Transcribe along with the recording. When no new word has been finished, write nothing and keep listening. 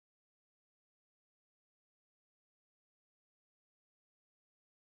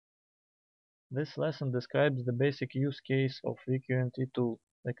This lesson describes the basic use case of VQMT tool,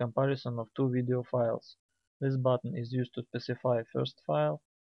 the comparison of two video files. This button is used to specify first file,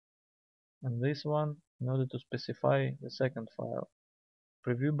 and this one in order to specify the second file.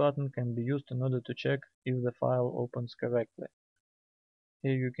 Preview button can be used in order to check if the file opens correctly.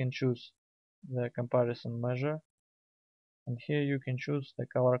 Here you can choose the comparison measure, and here you can choose the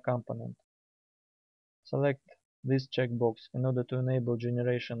color component. Select this checkbox in order to enable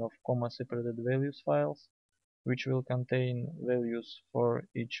generation of comma-separated values files, which will contain values for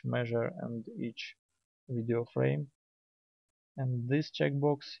each measure and each video frame. And this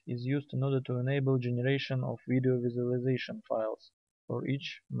checkbox is used in order to enable generation of video visualization files for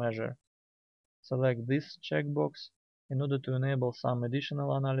each measure. Select this checkbox in order to enable some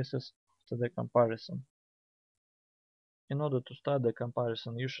additional analysis to the comparison. In order to start the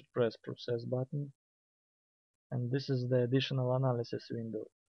comparison, you should press Process button, and this is the additional analysis window.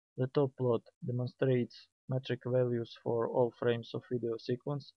 The top plot demonstrates metric values for all frames of video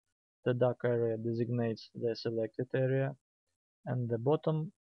sequence. The dark area designates the selected area, and the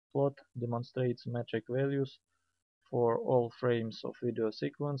bottom plot demonstrates metric values for all frames of video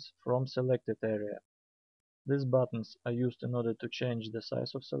sequence from selected area. These buttons are used in order to change the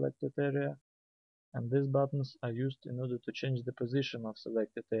size of selected area, and these buttons are used in order to change the position of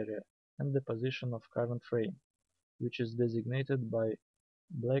selected area and the position of current frame, which is designated by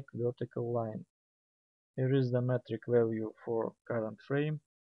black vertical line. Here is the metric value for current frame,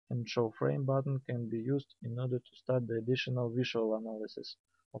 and Show Frame button can be used in order to start the additional visual analysis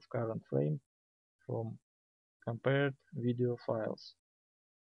of current frame from compared video files.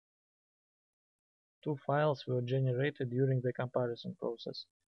 Two files were generated during the comparison process.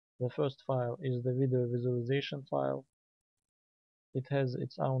 The first file is the video visualization file. It has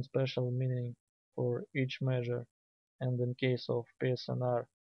its own special meaning for each measure, and in case of PSNR,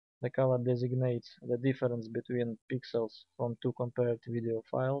 the color designates the difference between pixels from two compared video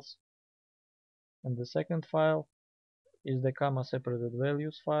files. And the second file is the comma-separated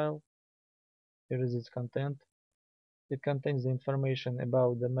values file. Here is its content. It contains the information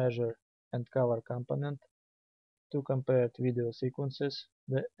about the measure and color component, two compared video sequences,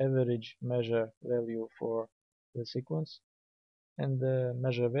 the average measure value for the sequence, and the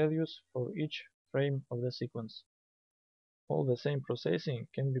measure values for each frame of the sequence. All the same processing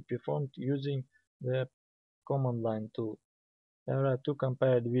can be performed using the command line tool. There are two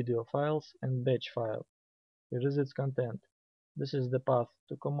compared video files and batch file. Here is its content. This is the path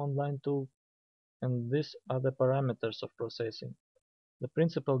to command line tool, and these are the parameters of processing. The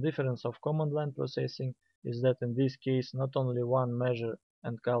principal difference of command line processing is that in this case not only one measure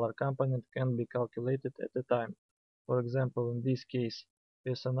and color component can be calculated at a time. For example, in this case,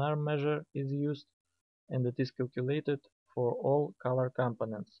 PSNR measure is used and it is calculated for all color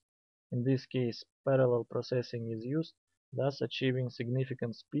components. In this case, parallel processing is used, thus achieving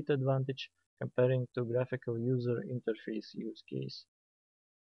significant speed advantage comparing to graphical user interface use case.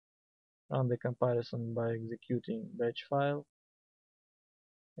 Run the comparison by executing batch file.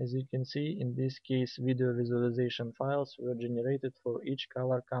 As you can see, in this case video visualization files were generated for each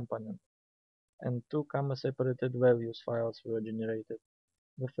color component, and two comma-separated values files were generated.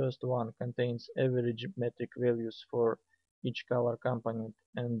 The first one contains average metric values for each color component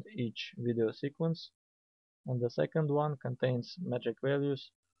and each video sequence, and the second one contains metric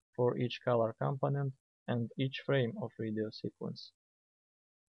values for each color component and each frame of video sequence.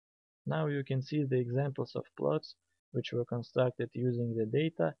 Now you can see the examples of plots which were constructed using the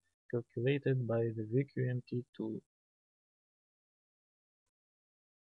data calculated by the VQMT tool.